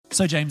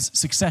So, James,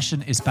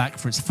 Succession is back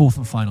for its fourth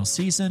and final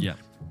season. Yeah.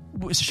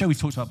 It's a show we've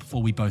talked about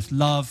before, we both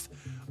love.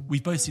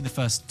 We've both seen the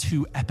first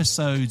 2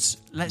 episodes.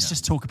 Let's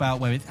just talk about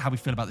how we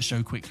feel about the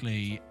show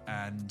quickly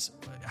and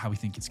how we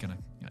think it's going to,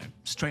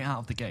 Straight out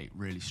of the gate,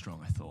 really strong,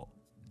 I thought.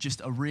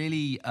 Just a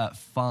really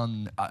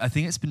fun... I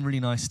think it's been really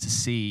nice to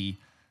see,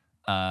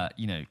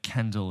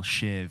 Kendall,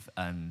 Shiv,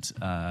 and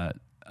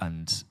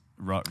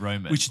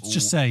Roman. We should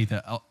just say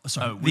that...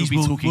 we'll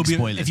be talking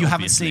spoilers, if you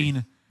haven't obviously.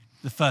 seen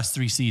the first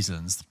 3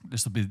 seasons,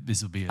 this will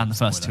be and the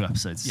first 2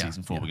 episodes of Yeah,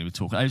 season 4 yeah. we're going to be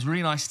talking. It was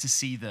really nice to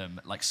see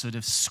them like sort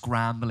of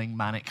scrambling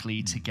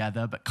manically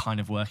together, but kind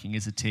of working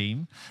as a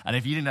team. And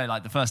if you didn't know,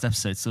 like the first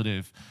episode sort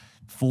of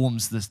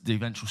forms the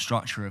eventual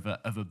structure of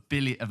a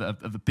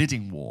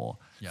bidding war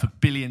for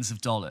billions of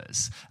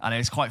dollars. And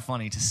it's quite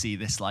funny to see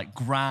this like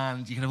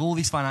grand, you can have all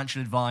these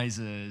financial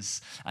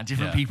advisors and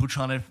different people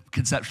trying to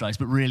conceptualize,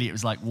 but really it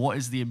was like, what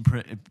is the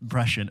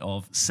impression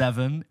of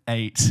 7,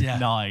 8,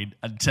 9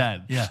 and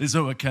 10? Yeah. This is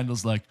where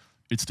Kendall's like,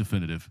 it's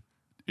definitive.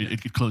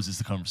 It closes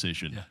the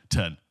conversation. Yeah.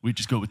 10. We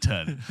just go with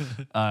 10.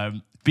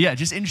 But yeah,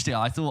 just interesting.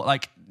 I thought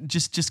like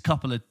just a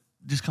couple of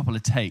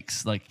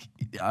takes. Like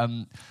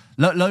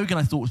Logan,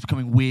 I thought was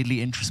becoming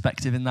weirdly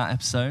introspective in that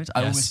episode.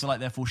 I almost feel like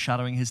they're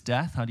foreshadowing his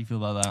death. How do you feel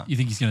about that? You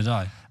think he's going to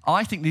die?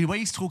 I think the way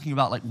he's talking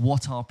about like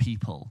what are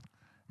people,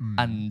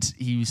 and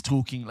he was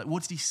talking like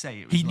what did he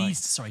say? It was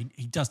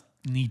He does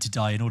need to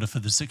die in order for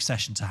the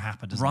succession to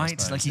happen, doesn't he, I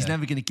right? suppose? Like he's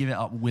never going to give it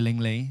up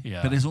willingly.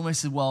 Yeah. But there's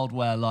almost a world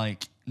where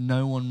like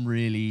no one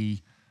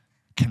really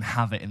can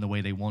have it in the way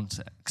they want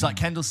it. Because like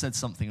Kendall said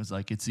something, it was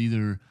like it's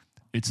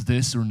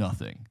this or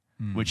nothing.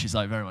 Which is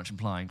like very much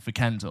implying for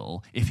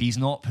Kendall, if he's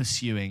not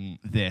pursuing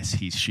this,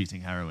 he's shooting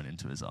heroin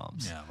into his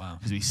arms. Yeah, wow.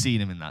 Because we've seen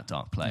him in that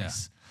dark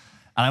place.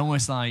 And I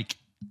almost like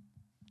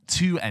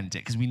to end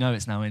it, because we know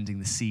it's now ending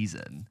the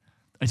season,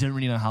 I don't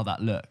really know how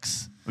that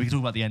looks. We can talk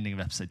about the ending of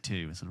episode 2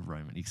 and sort of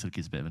Roman. He sort of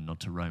gives a bit of a nod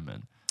to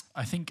Roman.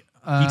 I think...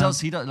 He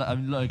does. I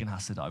mean, Logan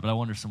has to die, but I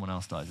wonder if someone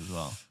else dies as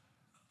well.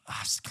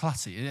 It's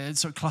cluttered.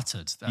 It's sort of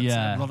cluttered. That's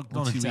Yeah, a lot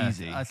of too death.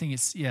 easy. I think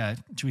it's,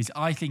 too easy.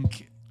 I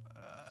think...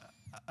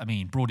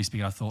 broadly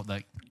speaking, I thought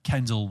that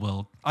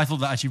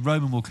actually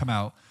Roman will come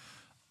out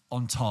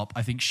on top.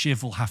 I think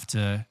Shiv will have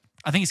to...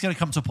 I think it's going to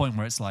come to a point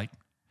where it's like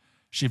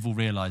Shiv will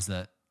realise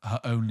that her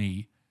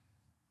only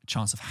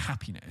chance of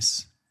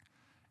happiness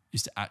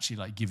is to actually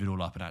like give it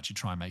all up and actually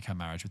try and make her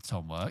marriage with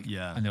Tom work.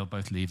 Yeah. And they'll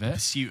both leave it.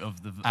 Pursuit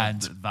of the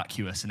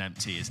vacuous and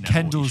empty is never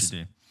Kendall's what you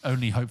should do.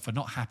 only hope for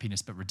not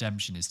happiness but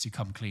redemption is to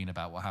come clean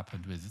about what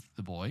happened with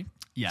the boy.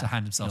 Yeah. To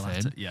hand himself He'll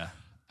in. have to-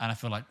 And I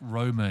feel like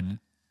Roman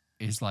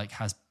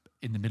has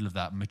in the middle of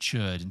that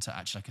matured into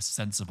actually like a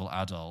sensible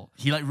adult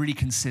He like really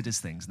considers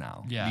things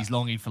now. Yeah. He's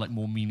longing for like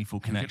more meaningful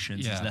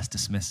connections. yeah. He's less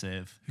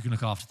dismissive. who can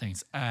look after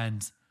things.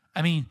 And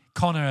I mean,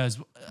 Connor,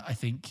 I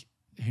think,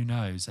 who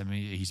knows? I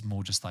mean, he's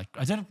more just like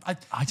I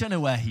don't know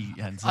where he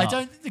ends up.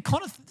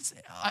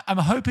 I'm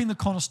hoping the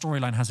Connor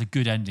storyline has a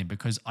good ending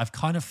because I've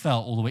kind of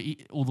felt all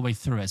the way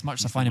through it. As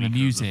much as I find him weaker of the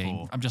amusing,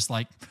 4. I'm just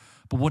like,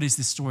 but what is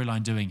this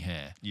storyline doing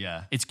here?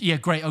 Yeah. It's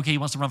great. Okay, he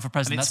wants to run for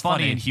president. And it's That's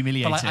funny and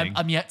humiliating. But like,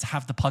 I'm yet to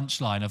have the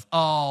punchline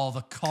of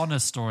the Connor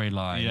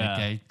storyline. Yeah.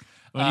 Okay.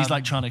 When he's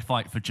like trying to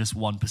fight for just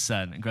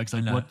 1%, and Greg's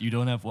like, know. "What? You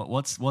don't have what?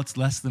 What's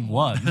less than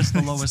 1? That's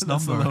the lowest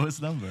That's number. the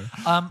lowest number."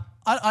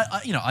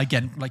 I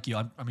again, like you,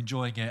 I'm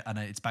enjoying it, and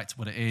it's back to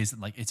what it is.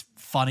 And like, it's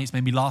funny. It's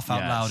made me laugh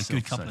out loud a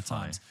good couple of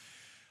funny. times.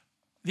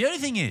 The only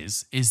thing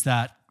is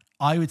that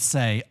I would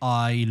say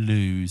I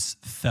lose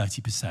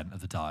 30%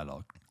 of the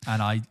dialogue.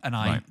 And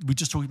we're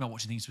just talking about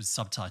watching things with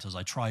subtitles.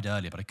 I tried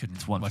earlier, but I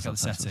couldn't work out the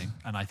setting.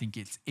 And I think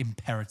it's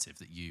imperative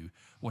that you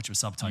watch it with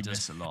subtitles. You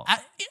miss a lot.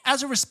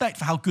 As a respect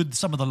for how good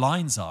some of the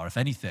lines are, if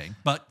anything.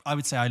 But I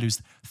would say I lose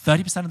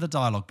 30% of the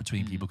dialogue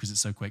between people because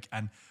it's so quick.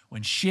 And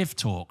when Shiv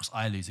talks,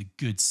 I lose a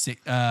good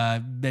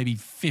maybe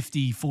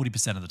 50,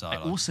 40% of the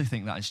dialogue. I also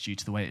think that is due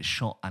to the way it's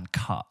shot and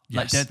cut.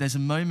 Yes. Like there's a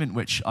moment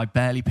which I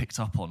barely picked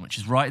up on, which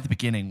is right at the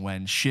beginning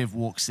when Shiv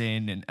walks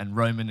in and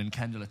Roman and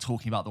Kendall are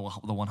talking about the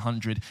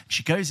 100.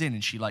 She goes in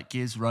and she like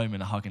gives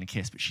Roman a hug and a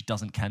kiss, but she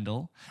doesn't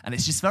Kendall. And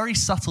it's just very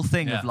subtle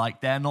thing of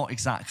like they're not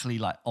exactly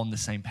like on the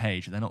same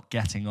page. They're not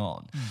getting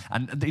on.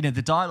 And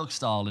the dialogue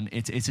style, and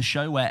it's a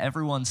show where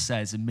everyone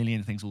says a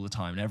million things all the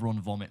time and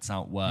everyone vomits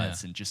out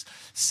words and just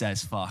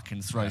says fuck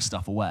and throws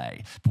stuff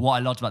away. But what I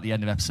loved about the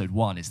end of episode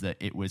 1 is that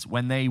it was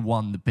when they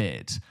won the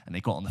bid and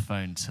they got on the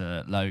phone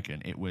to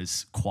Logan, it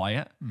was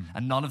quiet.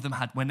 And none of them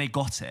had, when they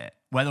got it,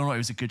 whether or not it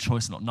was a good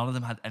choice or not, none of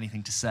them had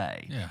anything to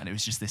say. Yeah. And it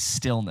was just this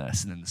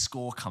stillness and then the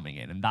score coming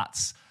in. And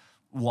that's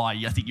why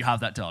I think you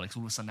have that dialogue.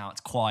 All of a sudden now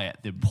it's quiet.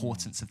 The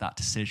importance of that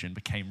decision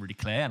became really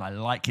clear, and I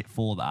like it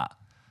for that.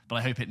 But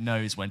I hope it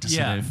knows when to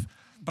sort of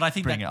but I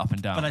think bring it up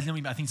and down. But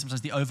I think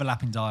sometimes the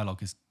overlapping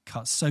dialogue is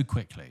cut so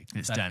quickly.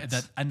 It's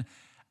dense.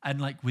 And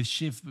like with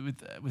Shiv,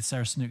 with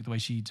Sarah Snook, the way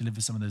she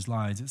delivers some of those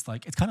lines, it's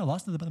like it's kind of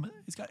lost.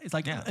 It's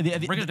like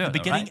the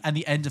beginning and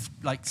the end of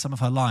like some of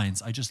her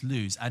lines, I just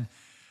lose. And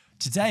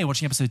today,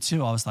 watching episode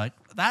 2, I was like,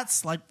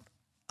 that's like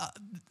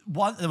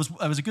there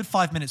was a good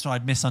 5 minutes where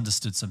I'd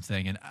misunderstood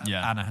something, and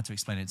Yeah. Anna had to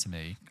explain it to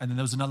me, and then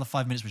there was another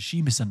 5 minutes where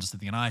she misunderstood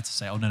something, and I had to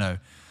say, "Oh no,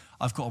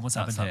 I've got on what's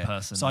happened that here."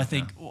 person, So I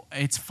think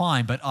it's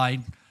fine, but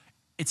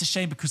it's a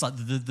shame because like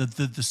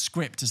the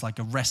script is like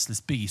a restless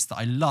beast that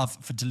I love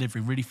for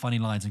delivering really funny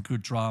lines and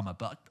good drama,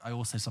 but I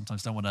also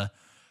sometimes don't want to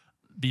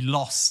be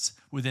lost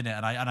within it,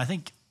 and I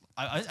think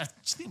I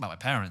just think about my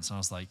parents, and I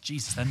was like,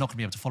 Jesus, they're not going to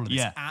be able to follow this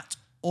Yeah. at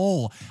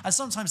all. And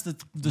sometimes the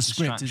script is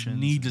distractions.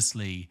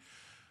 needlessly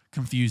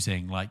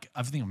confusing. Like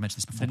I think I've mentioned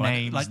this before. The but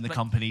names like, and the like,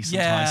 company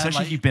sometimes, yeah, especially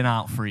like- if you've been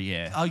out for a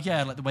year. Oh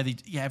yeah, like the way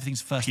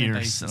everything's first name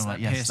Pierce, basis. and I'm Like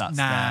like, yes, Pierce, that's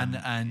Nan,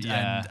 them. and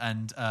Yeah.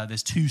 and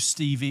there's two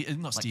Stevie,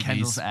 not Like Stevies.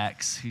 Kendall's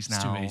ex, who's now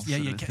Stewie's. Yeah,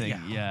 sort yeah, of a thing.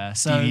 yeah. Yeah,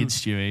 So- Stevie and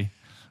Stewie.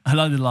 I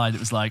like the line. It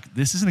was like,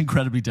 "This is an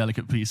incredibly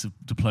delicate piece of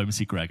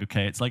diplomacy, Greg.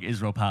 Okay, it's like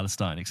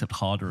Israel-Palestine, except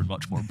harder and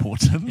much more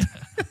important."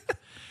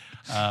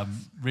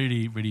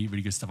 Really, really,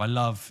 really good stuff. I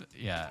love,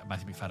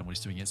 Matthew McFadden when he's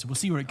doing it. So we'll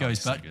see where it goes.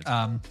 he's so But good.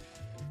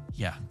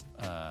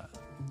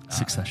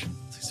 Succession.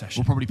 Succession.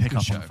 We'll probably pick Good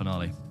up show. on the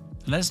finale.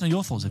 Let us know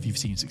your thoughts if you've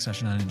seen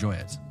Succession and enjoy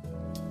it.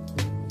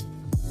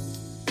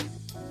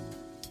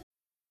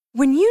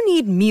 When you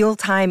need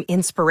mealtime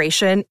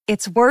inspiration,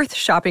 it's worth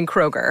shopping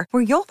Kroger,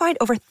 where you'll find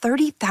over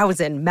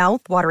 30,000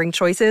 mouthwatering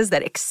choices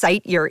that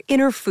excite your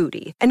inner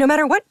foodie. And no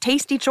matter what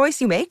tasty choice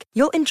you make,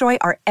 you'll enjoy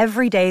our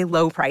everyday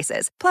low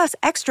prices, plus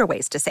extra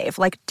ways to save,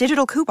 like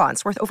digital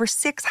coupons worth over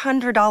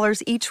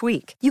 $600 each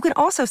week. You can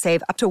also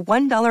save up to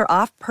 $1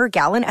 off per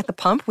gallon at the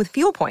pump with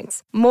fuel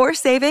points. More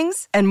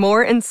savings and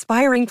more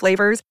inspiring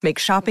flavors make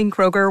shopping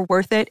Kroger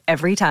worth it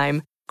every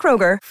time.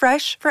 Kroger,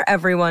 fresh for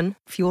everyone.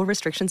 Fuel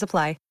restrictions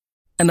apply.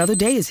 Another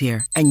day is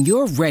here, and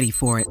you're ready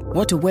for it.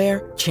 What to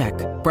wear? Check.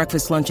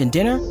 Breakfast, lunch, and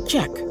dinner?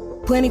 Check.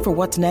 Planning for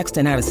what's next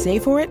and how to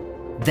save for it?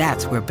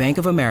 That's where Bank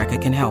of America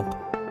can help.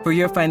 For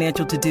your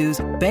financial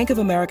to-dos, Bank of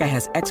America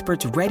has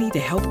experts ready to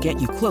help get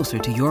you closer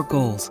to your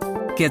goals.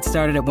 Get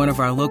started at one of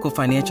our local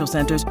financial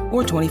centers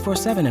or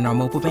 24/7 in our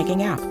mobile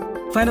banking app.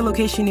 Find a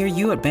location near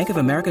you at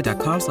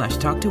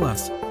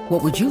bankofamerica.com/talktous.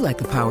 What would you like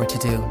the power to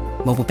do?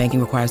 Mobile banking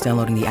requires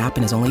downloading the app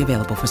and is only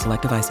available for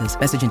select devices.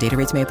 Message and data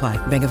rates may apply.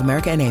 Bank of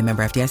America N.A.,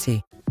 member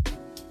FDIC.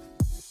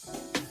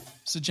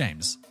 So,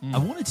 James, I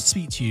wanted to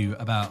speak to you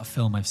about a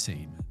film I've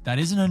seen that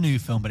isn't a new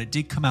film, but it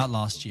did come out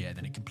last year.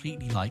 Then it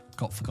completely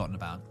got forgotten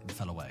about and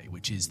fell away,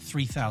 which is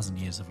 3,000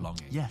 Years of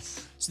Longing.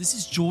 Yes. So this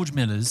is George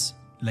Miller's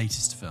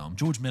latest film.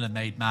 George Miller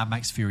made Mad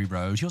Max Fury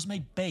Road. He also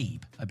made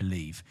Babe, I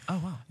believe.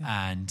 Oh, wow.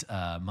 And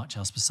much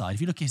else beside.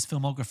 If you look at his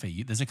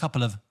filmography, there's a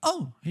couple of,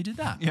 he did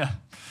that. Yeah.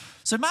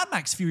 So Mad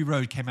Max Fury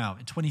Road came out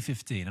in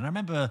 2015. And I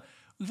remember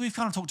we've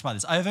kind of talked about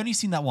this. I've only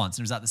seen that once,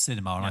 and it was at the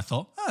cinema, and I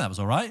thought, that was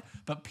all right.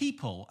 But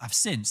people have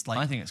since,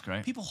 I think it's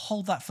great. People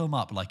hold that film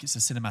up like it's a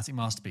cinematic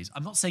masterpiece.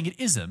 I'm not saying it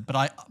isn't, but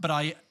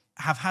I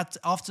have had to,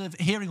 after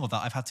hearing all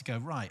that, I've had to go,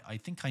 right, I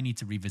think I need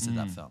to revisit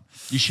that film.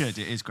 You should.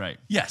 It is great.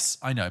 Yes,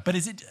 I know. But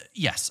is it?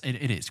 Yes,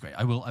 it is great.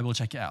 I will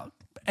check it out.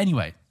 But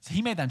anyway, so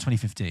he made that in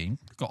 2015,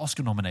 got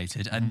Oscar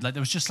nominated, and like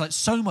there was just like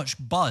so much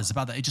buzz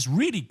about that. It just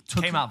really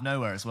Came out of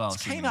nowhere as well.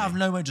 came out of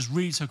nowhere and just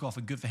really took off,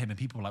 and good for him. And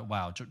people were like,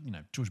 wow,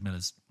 George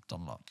Miller's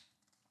done a lot.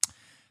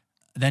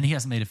 Then he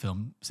hasn't made a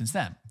film since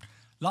then.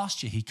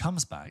 Last year, he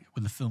comes back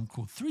with a film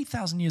called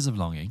 3,000 Years of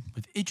Longing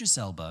with Idris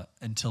Elba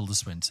and Tilda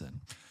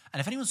Swinton. And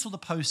if anyone saw the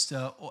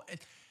poster,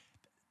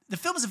 the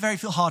film is a very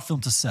hard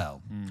film to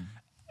sell.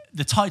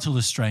 The title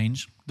is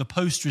strange. The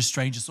poster is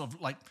strange. It's sort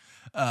of like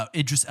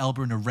Idris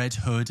Elba in a red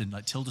hood, and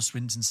like Tilda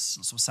Swinton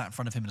sort of sat in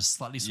front of him in a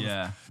slightly sort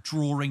of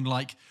drawing,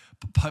 like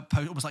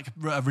almost like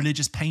a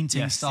religious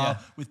painting style,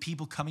 with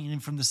people coming in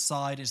from the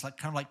side. It's like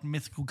kind of like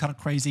mythical, kind of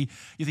crazy.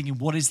 You're thinking,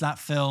 what is that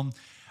film?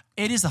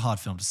 It is a hard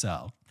film to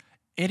sell.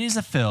 It is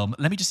a film,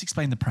 let me just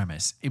explain the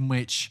premise, in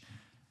which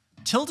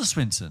Tilda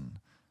Swinton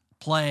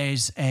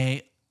plays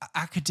a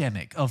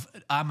academic of,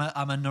 I'm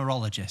a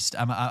neurologist,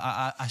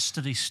 I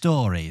study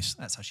stories.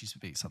 That's how she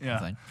speaks,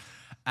 something.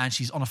 And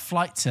she's on a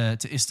flight to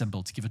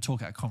Istanbul to give a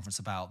talk at a conference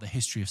about the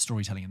history of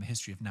storytelling and the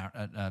history of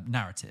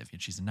narrative.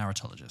 And she's a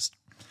narratologist.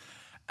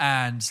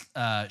 And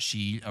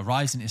she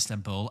arrives in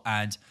Istanbul,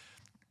 and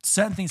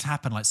certain things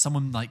happen, like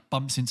someone like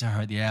bumps into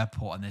her at the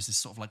airport, and there's this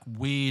sort of like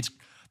weird,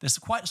 there's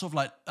quite sort of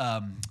like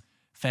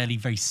fairly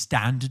very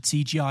standard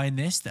CGI in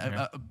this,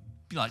 that,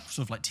 like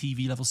sort of like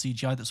TV level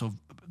CGI that sort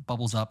of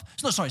bubbles up.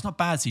 It's not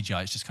bad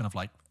CGI, it's just kind of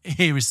like,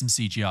 here is some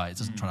CGI. It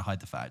doesn't try to hide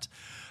the fact.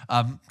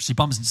 She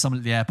bumps into someone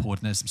at the airport,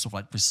 and there's some sort of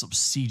like this sort of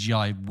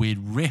CGI weird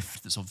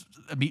rift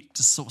that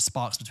just sort of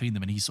sparks between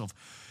them, and he sort of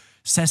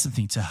says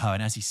something to her,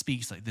 and as he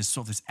speaks, like there's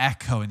sort of this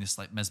echo and this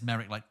like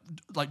mesmeric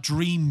like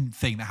dream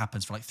thing that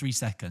happens for like 3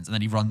 seconds, and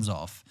then he runs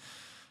off.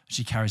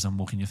 She carries on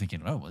walking. You're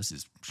thinking, oh, well, this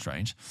is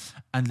strange.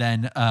 And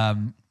then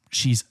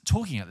she's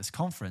talking at this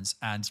conference,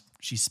 and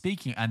she's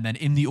speaking, and then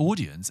in the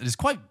audience, it is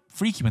quite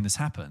freaky when this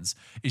happens,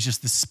 is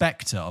just the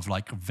spectre of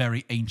like a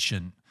very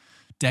ancient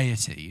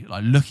deity,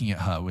 like looking at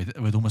her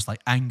with almost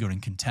like anger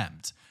and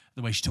contempt,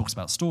 the way she talks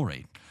about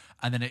story.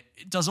 And then it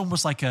does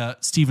almost like a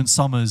Stephen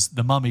Sommers'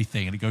 The Mummy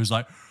thing, and it goes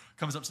like,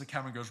 comes up to the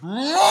camera and goes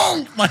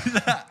wrong like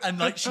that, and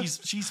like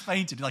she's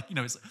fainted. Like, you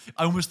know,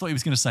 I almost thought he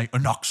was going to say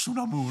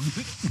Anaxunamun.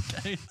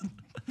 Okay.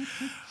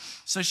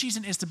 So she's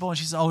in Istanbul, and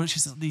she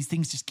says, these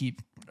things just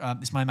keep.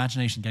 It's my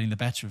imagination getting the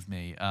better of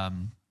me.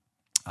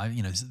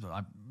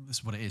 This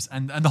is what it is,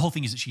 and the whole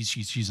thing is that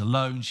she's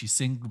alone, she's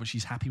single, but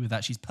she's happy with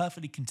that. She's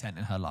perfectly content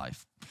in her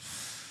life.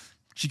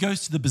 She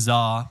goes to the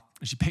bazaar.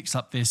 She picks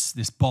up this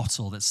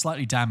bottle that's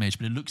slightly damaged,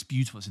 but it looks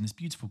beautiful. It's in this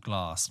beautiful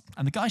glass.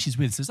 And the guy she's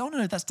with says, "Oh,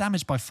 no, that's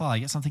damaged by fire.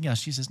 Get something else."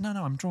 She says, No,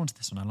 I'm drawn to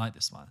this one. I like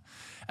this one.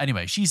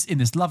 Anyway, she's in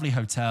this lovely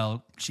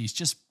hotel. She's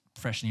just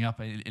freshening up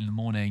in the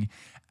morning,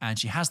 and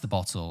she has the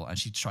bottle, and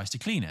she tries to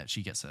clean it.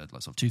 She gets a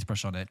sort of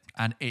toothbrush on it,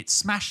 and it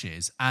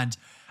smashes and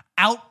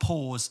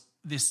outpours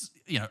this,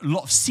 you know, a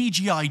lot of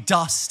CGI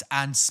dust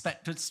and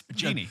specters.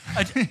 Genie.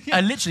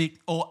 Literally,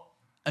 or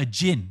a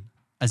djinn,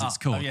 as it's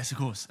called. Oh, yes, of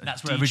course.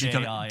 That's where it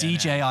originally got it.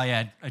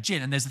 DJIN, a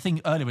djinn. And there's the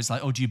thing earlier, it's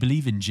like, "Oh, do you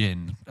believe in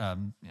djinn?"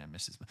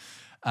 Mrs.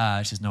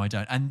 She says, "No, I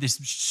don't." And this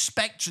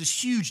spectre,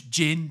 this huge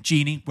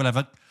genie,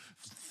 whatever,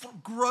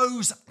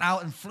 grows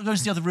out and goes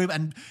to the other room,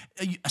 and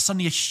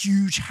suddenly a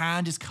huge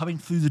hand is coming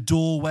through the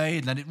doorway,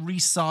 and then it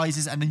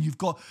resizes, and then you've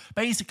got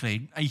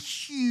basically a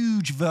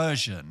huge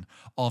version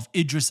of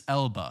Idris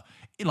Elba,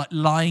 like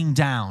lying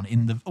down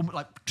in the,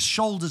 like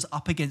shoulders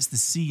up against the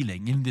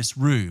ceiling in this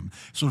room,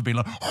 sort of being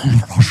like,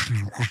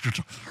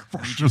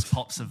 he just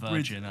pops a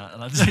virgin out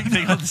and the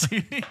thing on the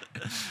ceiling.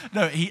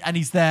 No,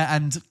 he's there,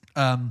 and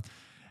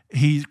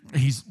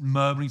he's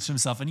murmuring to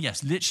himself, and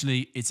yes,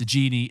 literally, it's a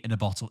genie in a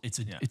bottle. It's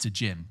a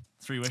djinn.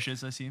 3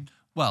 wishes, I assume.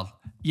 Well,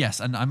 yes,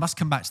 and I must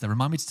come back to that.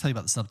 Remind me to tell you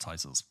about the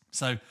subtitles.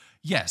 So,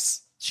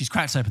 yes, she's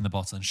cracked open the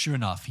bottle, and sure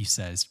enough, he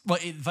says, well,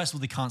 first of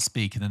all, they can't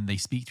speak, and then they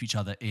speak to each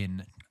other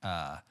in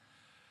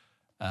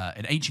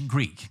ancient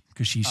Greek,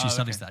 because she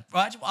studies that.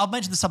 Well, I'll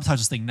mention the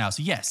subtitles thing now.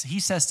 So, yes, he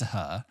says to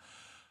her,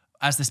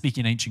 as they're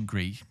speaking in ancient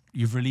Greek,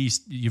 you've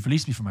released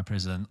me from my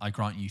prison. I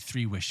grant you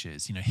 3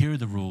 wishes. You know, here are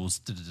the rules.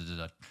 Da, da, da,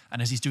 da.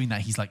 And as he's doing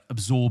that, he's like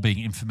absorbing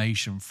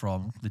information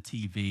from the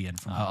TV and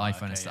from her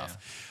iPhone and stuff.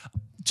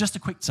 Yeah. Just a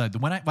quick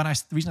the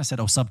reason I said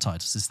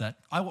subtitles is that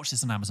I watched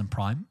this on Amazon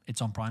Prime.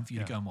 It's on Prime for you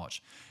to go and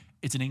watch.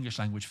 It's an English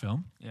language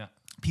film. Yeah,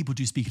 people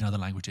do speak in other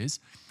languages,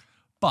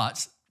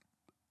 but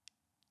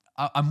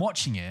I'm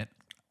watching it,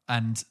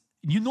 and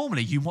you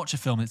watch a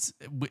film. It's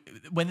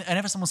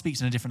whenever someone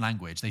speaks in a different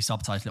language, they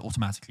subtitle it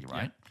automatically,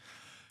 right? Yeah.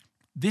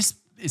 This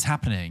is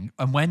happening,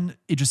 and when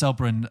Idris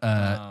Elba and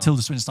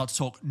Tilda Swinton start to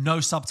talk, no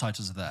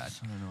subtitles are there.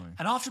 So annoying.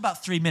 And after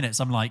about 3 minutes,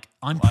 I'm like,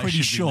 I'm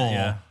pretty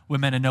sure we're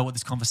meant to know what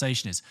this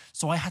conversation is.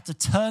 So I had to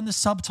turn the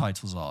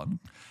subtitles on,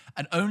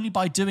 and only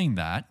by doing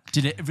that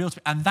did it reveal to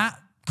me. And that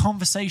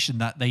conversation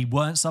that they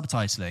weren't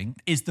subtitling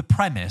is the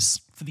premise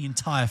for the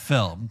entire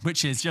film,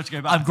 which is, you have to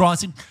go back. I'm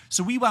granting.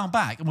 So we wound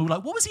back, and we were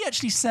like, what was he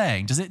actually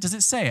saying? Does it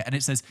say it? And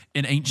it says,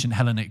 in ancient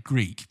Hellenic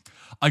Greek,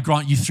 I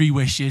grant you 3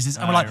 wishes.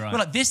 And we're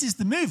like, this is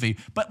the movie.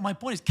 But my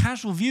point is,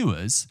 casual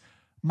viewers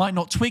might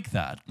not twig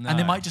that. No. And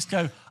they might just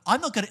go,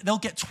 they'll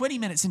get 20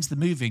 minutes into the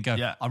movie and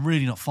go, I'm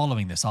really not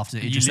following this after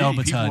Idris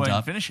Elba turned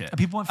up. Finish it. And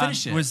people won't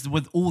finish it. Was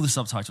with all the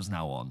subtitles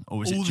now on? Or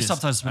was all it the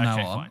subtitles were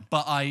now on. Fine.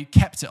 But I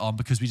kept it on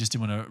because we just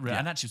didn't want to.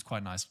 And actually, it was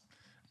quite nice.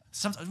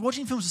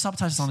 Watching films with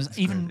subtitles on is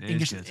even good.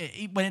 English.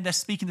 When they're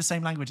speaking the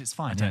same language, it's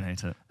fine. I don't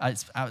hate it.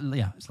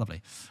 It's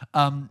lovely.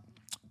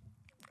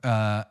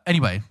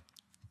 Anyway,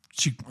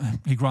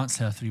 he grants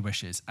her 3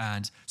 wishes,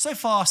 and so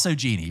far so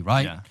genie,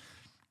 right? Yeah.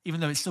 Even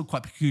though it's still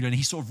quite peculiar, and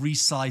he sort of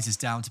resizes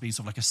down to being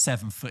sort of like a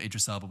 7-foot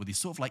Idris Elba with these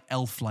sort of like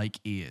elf-like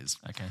ears.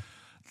 Okay.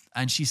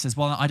 And she says,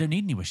 "Well, I don't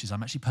need any wishes.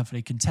 I'm actually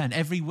perfectly content.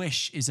 Every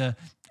wish is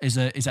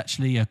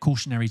actually a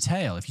cautionary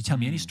tale. If you tell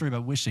me any story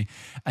about wishing,"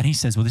 and he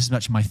says, "Well, this is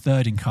actually my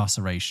 3rd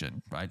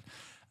incarceration, right?"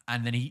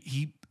 And then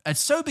and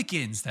so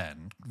begins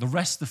then the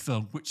rest of the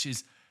film, which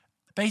is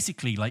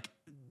basically like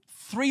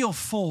 3 or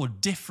 4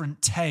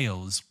 different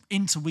tales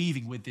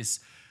interweaving with this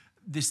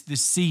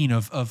scene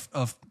of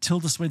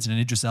Tilda Swinton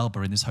and Idris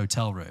Elba in this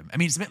hotel room. I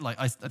mean, it's a bit like,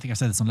 I think I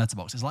said this on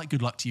Letterboxd, it's like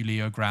Good Luck to You,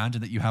 Leo Grand,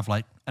 and that you have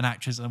like an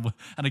actress and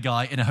a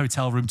guy in a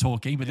hotel room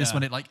talking, but this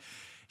one it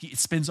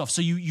spins off.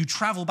 So you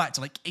travel back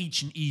to like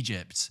ancient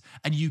Egypt,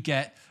 and you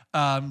get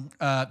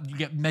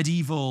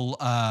medieval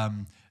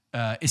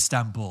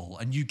Istanbul,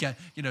 and you get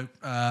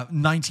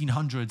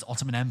 1900s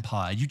Ottoman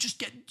Empire. You just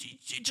get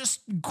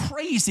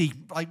crazy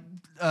like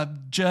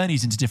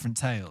journeys into different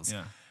tales.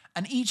 Yeah.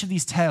 And each of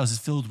these tales is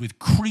filled with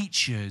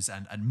creatures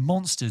and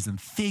monsters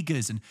and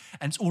figures, and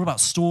it's all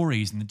about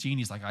stories. And the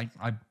genie's like,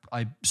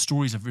 I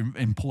stories are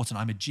important.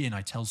 I'm a djinn.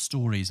 I tell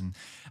stories, and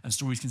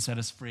stories can set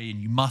us free.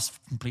 And you must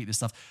complete this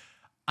stuff.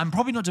 I'm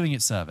probably not doing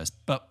it service,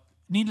 but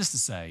needless to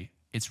say,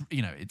 it's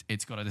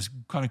got this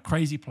kind of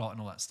crazy plot and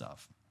all that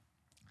stuff.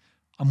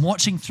 I'm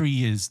watching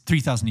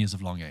 3,000 Years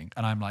of Longing,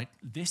 and I'm like,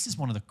 this is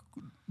one of the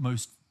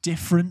most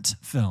different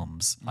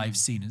films I've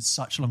seen in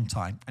such a long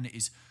time, and it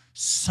is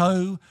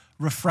so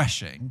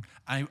refreshing.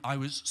 I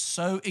was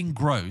so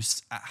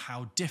engrossed at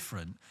how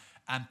different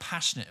and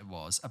passionate it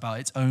was about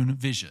its own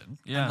vision.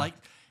 Yeah. And like,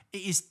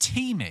 it is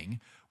teeming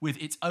with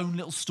its own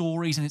little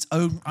stories and its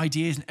own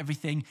ideas and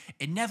everything.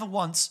 It never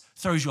once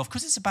throws you off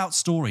because it's about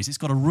stories. It's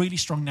got a really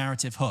strong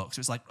narrative hook. So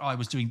it's like, oh, I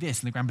was doing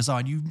this in the Grand Bazaar,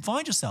 and you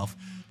find yourself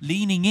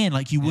leaning in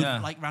like you would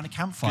like around a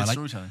campfire. Good like,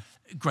 storytelling.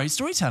 Great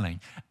storytelling.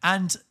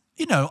 And,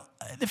 you know,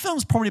 the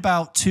film's probably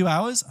about 2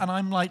 hours, and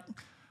I'm like,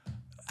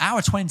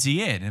 hour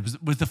 20 in, it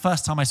was the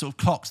first time I sort of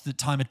clocked that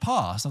time had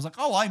passed. I was like,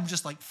 oh, I'm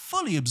just like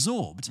fully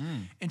absorbed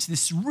into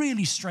this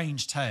really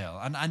strange tale.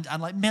 And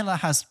like Miller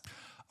has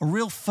a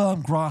real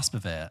firm grasp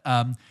of it.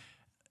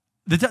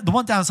 The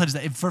one downside is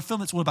that for a film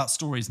that's all about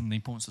stories and the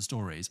importance of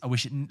stories, I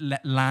wish it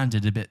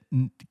landed a bit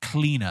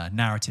cleaner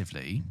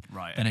narratively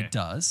than it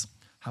does.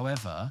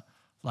 However,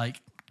 like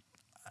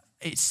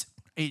it's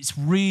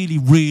really,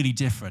 really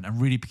different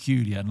and really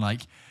peculiar. And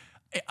like,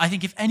 I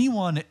think if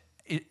anyone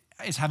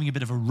is having a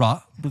bit of a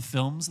rut with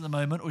films at the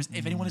moment, or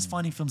if anyone is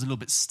finding films a little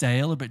bit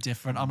stale, a bit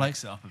different, I'm like,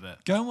 Mix it up a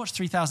bit. Go and watch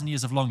 3,000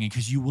 Years of Longing,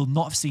 because you will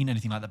not have seen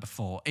anything like that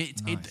before.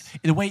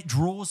 The way it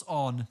draws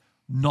on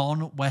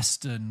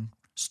non-Western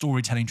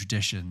storytelling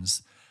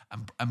traditions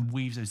and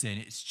weaves those in,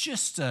 it's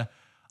just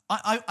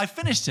I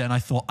finished it and I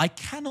thought, I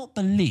cannot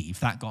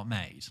believe that got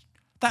made.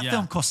 That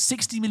film cost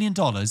 $60 million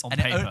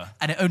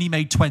and it only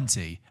made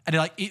 20, and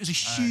it was a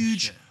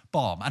huge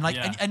bomb. And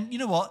and you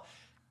know what?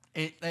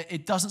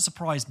 It doesn't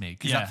surprise me,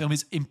 because that film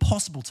is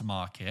impossible to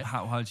market.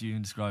 How do you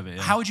even describe it?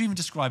 Yeah. How would you even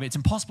describe it? It's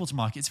impossible to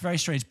market. It's very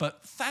strange,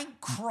 but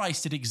thank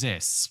Christ it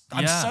exists.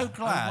 I'm so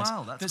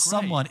glad that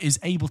someone is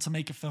able to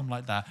make a film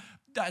like that.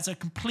 That is a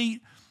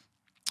complete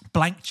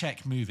blank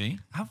check movie.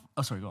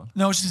 Sorry, go on.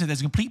 No, I was just going to say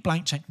there's a complete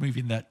blank check movie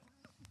in that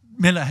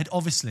Miller had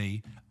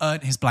obviously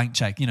earned his blank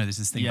check. You know, there's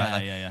this thing about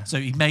that. So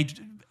he made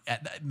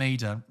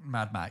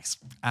Mad Max,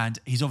 and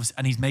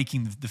he's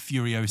making the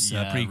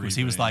Furiosa prequels.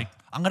 He was like,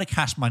 I'm going to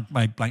cash my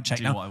blank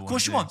check now. Of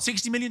course you want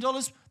 $60 million.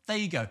 There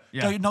you go.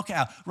 Go knock it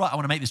out. Right, I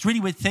want to make this really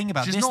weird thing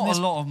about this. It's not this.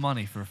 a lot of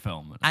money for a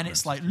film. And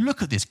it's like,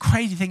 look at this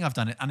crazy thing I've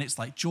done it. And it's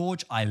like,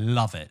 George, I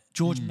love it.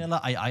 George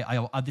Miller,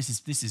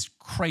 this is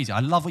crazy.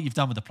 I love what you've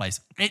done with the place.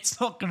 It's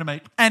not going to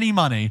make any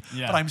money,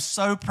 but I'm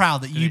so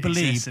proud that you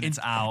believe in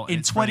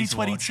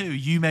 2022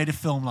 you made a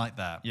film like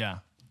that. Yeah.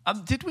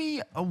 Did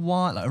we a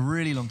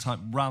really long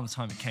time, around the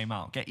time it came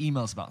out, get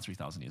emails about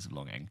 3,000 Years of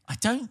Longing? I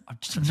don't I'm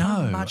trying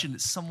to imagine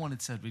that someone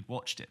had said we'd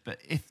watched it, but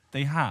if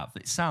they have,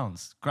 it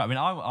sounds great. I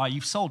mean,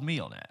 you've sold me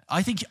on it.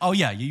 I think,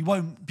 you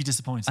won't be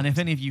disappointed. And if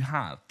any of you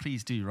have,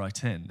 please do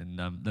write in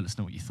and let us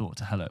know what you thought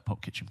to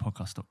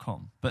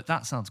hello@popkitchenpodcast.com. But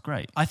that sounds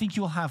great. I think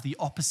you'll have the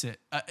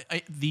opposite,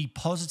 the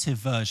positive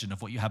version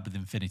of what you had with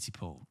Infinity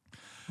Pool.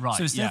 Right.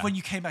 So instead of when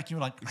you came back, you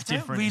were like, I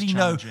don't really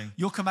know.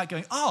 You'll come back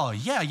going, oh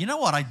yeah, you know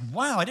what? I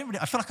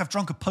feel like I've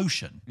drunk a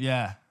potion.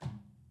 Yeah.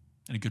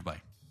 In a good way.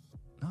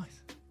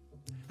 Nice.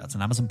 That's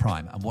on Amazon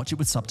Prime, and watch it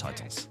with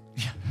subtitles.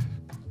 Yeah.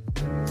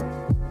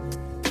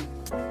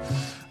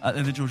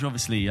 And then George,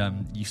 obviously,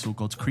 you saw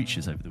God's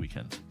Creatures over the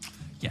weekend.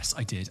 Yes,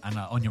 I did, and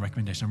on your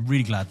recommendation, I'm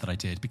really glad that I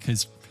did,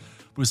 because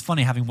it was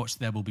funny having watched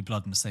There Will Be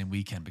Blood in the same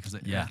weekend, because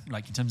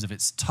like in terms of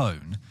its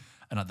tone,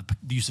 and like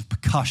the use of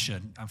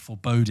percussion and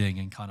foreboding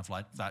and kind of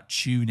like that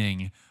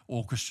tuning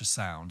orchestra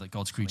sound that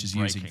God's Creatures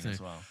using.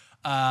 As well.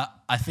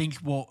 I think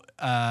what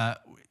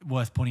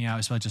worth pointing out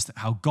as well, just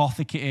how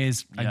gothic it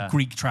is, and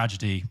Greek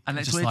tragedy. And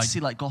it's weird to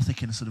see like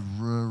gothic in a sort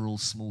of rural,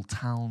 small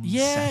town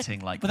setting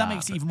like that. But that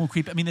makes it even more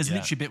creepy. I mean, there's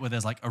literally a bit where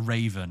there's like a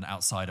raven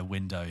outside a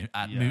window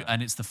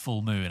and it's the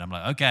full moon. I'm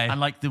like, okay. And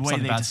like the way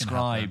they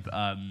describe...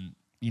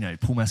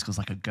 Paul Mescal's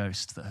like a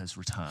ghost that has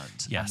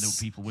returned.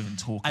 Yes. And women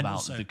talk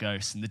about the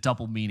ghost and the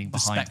double meaning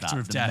behind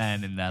that, the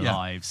men in their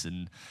lives.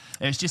 And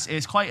it's a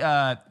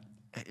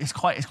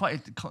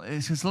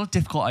lot of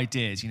difficult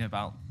ideas,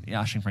 about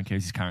Aisling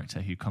Frankosi's character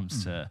who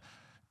comes to,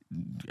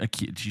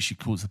 she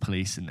calls the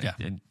police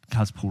and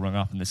has Paul rung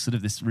up, and there's sort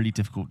of this really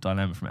difficult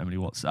dilemma from Emily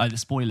Watson. The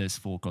spoilers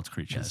for God's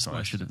Creatures, sorry,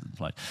 I should have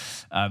implied,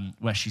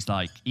 where she's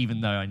like,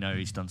 even though I know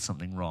he's done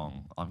something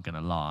wrong, I'm going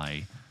to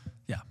lie.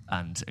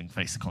 And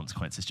face the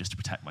consequences just to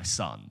protect my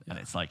son. And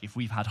it's like, if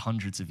we've had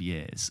hundreds of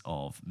years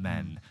of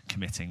men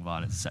committing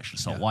violence and sexual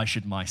assault, why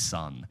should my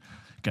son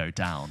go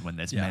down when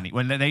there's many?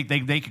 When they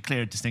could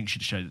clear a distinction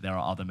to show that there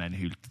are other men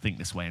who think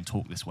this way and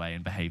talk this way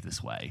and behave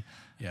this way.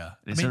 Yeah.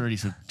 It's a really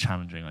sort of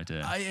challenging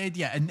idea.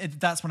 And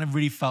that's when I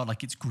really felt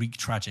like it's Greek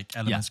tragic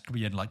elements could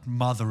be in, like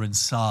mother and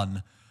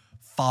son,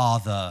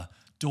 father,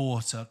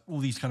 daughter, all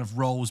these kind of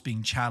roles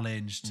being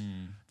challenged.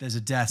 There's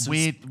a death. So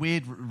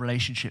weird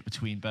relationship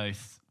between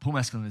both Paul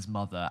Mescal and his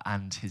mother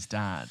and his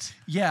dad.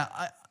 Yeah,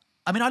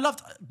 I mean, I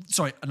loved.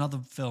 Sorry, another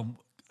film,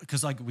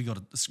 because we got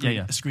a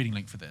screening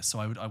link for this, so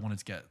I wanted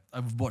to get.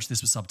 I watched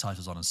this with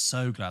subtitles on. I'm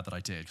so glad that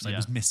I did, because I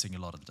was missing a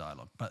lot of the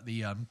dialogue. But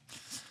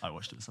I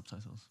watched it with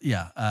subtitles.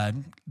 Yeah,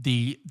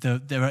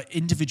 there are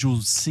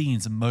individual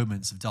scenes and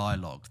moments of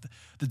dialogue.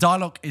 The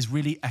dialogue is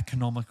really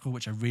economical,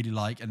 which I really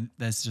like, and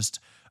there's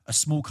just a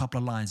small couple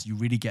of lines. You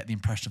really get the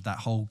impression of that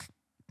whole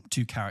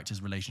two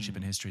characters' relationship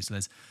in history. So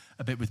there's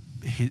a bit with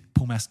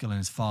Paul Mescal and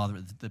his father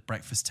at the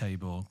breakfast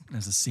table.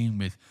 There's a scene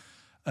with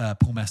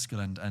Paul Mescal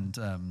and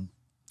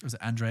was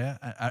it Andrea?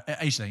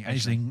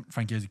 Aisling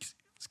Frankosi's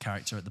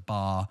character at the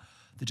bar.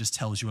 that just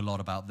tells you a lot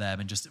about them,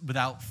 and just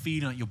without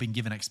feeling like you're being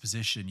given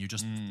exposition, you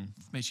just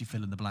makes you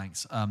fill in the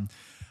blanks.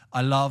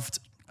 I loved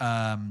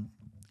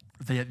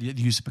the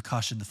use of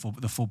percussion, the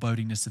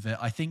forebodingness of it.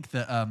 I think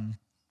that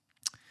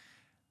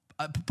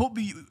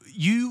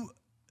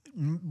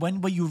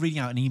when you were reading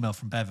out an email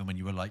from Bevan, when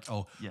you were like,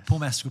 "Oh, Yes. Paul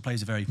Mescal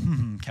plays a very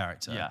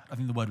character," Yeah. I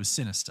think the word was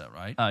sinister,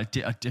 right? A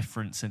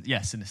different,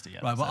 sinister. Yeah,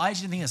 Right. Well, I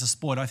actually think it's a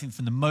spoiler. I think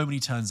from the moment he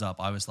turns up,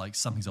 I was like,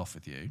 something's off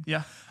with you.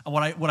 Yeah. And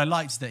what I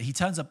liked is that he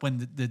turns up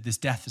when this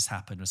death has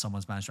happened, or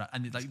someone's managed,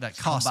 and like that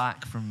come cast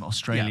back from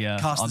Australia,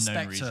 cast the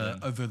unknown spectre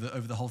reason. over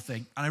the whole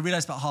thing. And I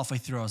realized about halfway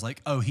through, I was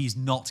like, oh, he's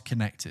not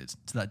connected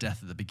to that death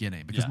at the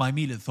beginning, because Yeah. my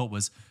immediate thought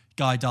was,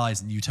 guy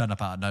dies and you turn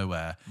up out of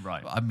nowhere.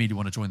 Right. I immediately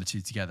want to join the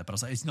two together, but I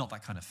was like, it's not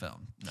that kind of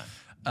film. No.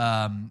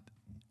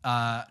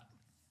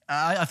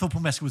 I thought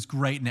Paul Mescal was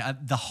great in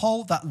it.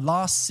 That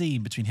last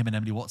scene between him and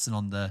Emily Watson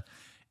on the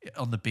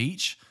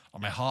beach,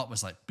 my heart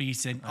was like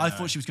beating. I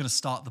thought she was going to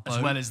start the boat,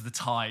 As well as the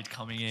tide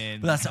coming in.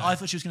 but that's it. I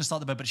thought she was going to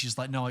start the boat, but she's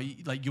like, no,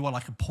 you are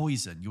like a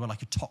poison. You are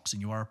like a toxin.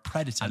 You are a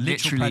predator. And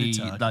literal literally,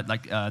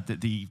 predator.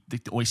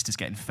 the oysters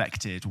get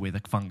infected with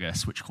a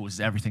fungus, which causes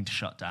everything to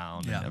shut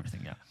down and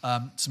everything. Yeah.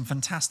 Some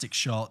fantastic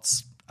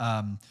shots.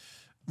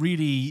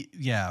 Really.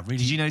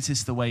 Did you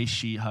notice the way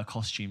her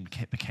costume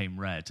became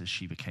red as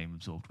she became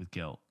absorbed with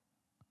guilt?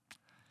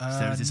 So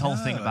there was this whole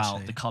thing about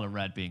actually. the color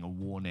red being a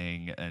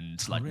warning,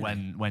 and like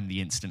really? when the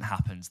incident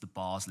happens, the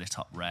bar's lit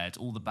up red.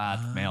 All the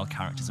bad male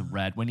characters are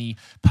red. When he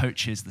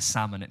poaches the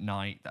salmon at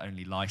night, the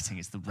only lighting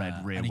is the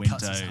red rear and he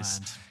windows.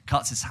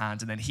 cuts his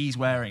hand. And then he's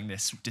wearing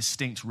this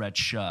distinct red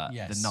shirt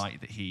Yes. the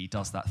night that he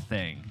does that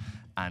thing.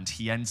 And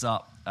he ends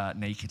up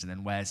naked and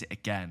then wears it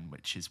again,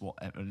 which is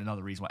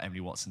another reason why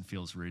Emily Watson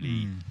feels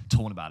really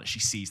torn about it. She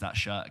sees that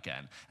shirt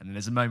again. And then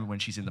there's a moment when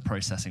she's in the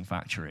processing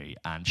factory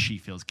and she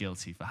feels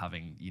guilty for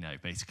having,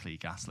 basically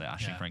gaslit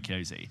Aisling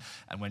Franciosi.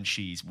 And when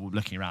she's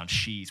looking around,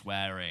 she's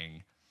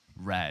wearing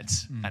red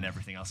and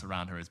everything else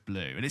around her is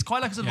blue. And it's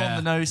quite like a sort of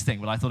on-the-nose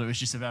thing, but I thought it was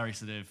just a very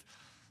sort of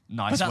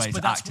nice way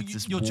to act as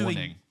this warning.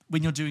 Doing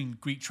when you're doing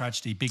Greek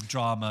tragedy, big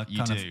drama. You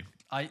kind do. Of,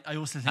 I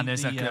also think And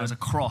there was a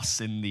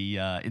cross in the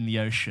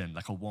ocean,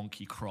 like a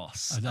wonky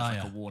cross,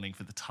 like a warning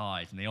for the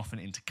tide, and they often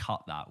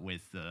intercut that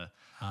with the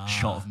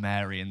shot of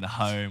Mary in the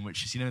home,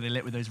 which is they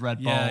lit with those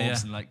red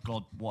bulbs and like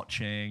God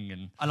watching.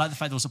 And I like the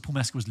fact that also Paul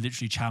Mescal was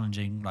literally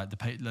challenging like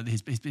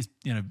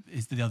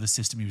the other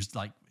system. He was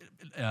like.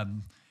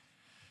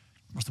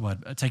 What's the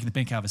word? Taking the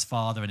bink out of his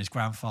father and his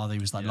grandfather. He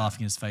was like laughing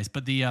in his face.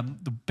 But the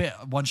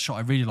one shot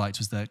I really liked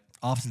was that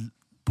after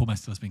Paul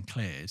Mescal has been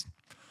cleared,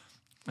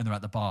 and they're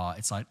at the bar,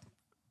 it's like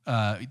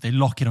they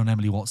lock in on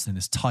Emily Watson in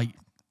this tight,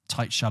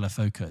 shallow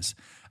focus,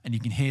 and you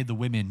can hear the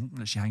women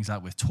that she hangs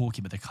out with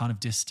talking, but they're kind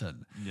of distant.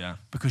 Yeah.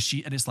 Because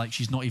it's like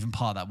she's not even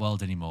part of that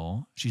world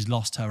anymore. She's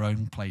lost her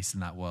own place in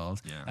that world.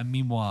 Yeah. And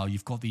meanwhile,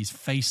 you've got these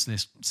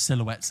faceless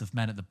silhouettes of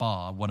men at the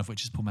bar, one of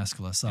which is Paul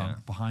Mescal, her son,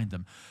 behind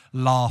them,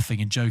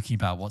 laughing and joking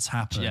about what's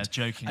happened. Yeah,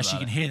 joking and about she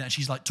can it. hear that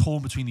she's like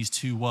torn between these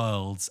two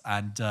worlds,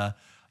 and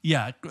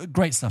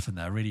great stuff in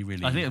there. Really,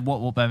 really. I think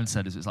what Bevan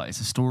said is it's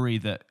a story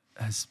that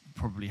has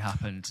probably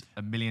happened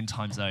a million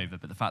times over,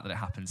 but the fact that it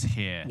happens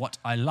here. What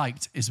I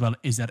liked as well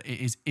is that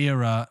it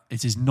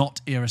is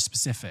not era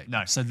specific.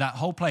 No. So that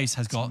whole place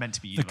has got meant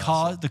to be the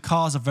universal.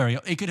 cars are very,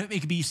 it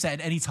could be set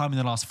at any time in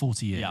the last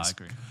 40 years. Yeah, I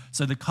agree.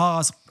 So the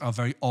cars are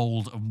very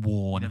old and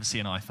worn. Never see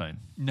an iPhone.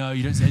 No,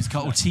 you don't say it's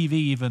got or TV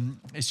even.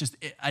 It's just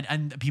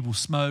and people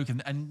smoke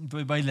and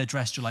the way they're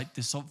dressed, you're like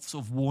this sort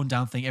of worn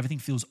down thing. Everything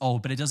feels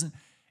old, but it doesn't.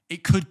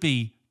 It could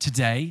be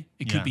today.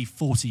 It could be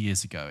 40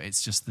 years ago.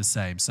 It's just the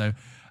same. So.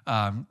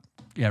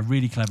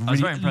 Really clever. I was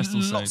very impressed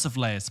also. Lots of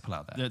layers to pull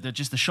out there.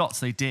 The shots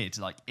they did,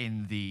 like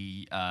in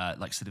the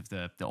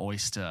the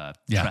oyster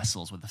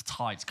trestles with the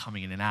tides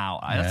coming in and out.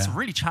 That's a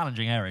really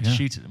challenging area to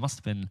shoot it. It must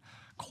have been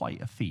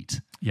quite a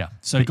feat. Yeah.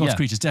 So But God's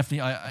Creatures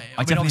definitely. I mean,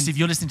 definitely- obviously, if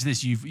you're listening to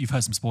this, you've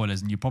heard some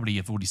spoilers and you probably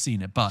have already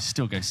seen it. But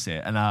Still go see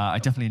it, and I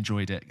definitely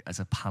enjoyed it as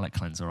a palate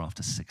cleanser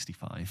after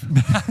 65.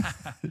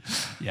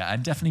 yeah,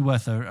 and definitely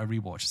worth a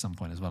rewatch at some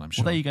point as well. I'm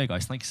sure. Well, there you go,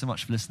 guys. Thank you so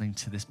much for listening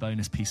to this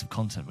bonus piece of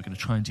content. We're going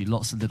to try and do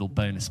lots of little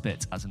bonus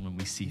bits as and when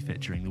we see fit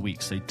during the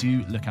week. So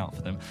do look out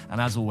for them. And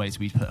as always,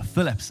 we put a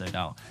full episode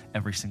out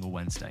every single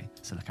Wednesday.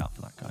 So look out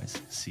for that,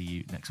 guys. See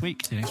you next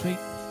week. See you next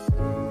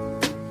week.